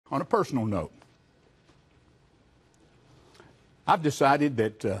on a personal note, I've decided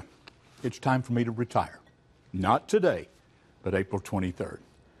that it's time for me to retire. Not today, but April 23rd.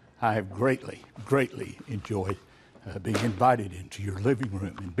 I have greatly, greatly enjoyed being invited into your living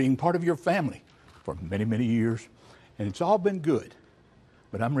room and being part of your family for many, many years. And it's all been good.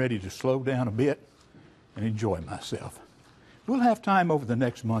 But I'm ready to slow down a bit and enjoy myself. We'll have time over the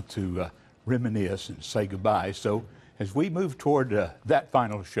next month to reminisce and say goodbye. So as we move toward that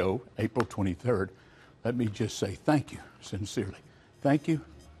final show, April 23rd, let me just say thank you, sincerely. Thank you.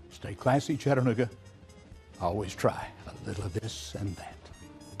 Stay classy, Chattanooga. Always try a little of this and that.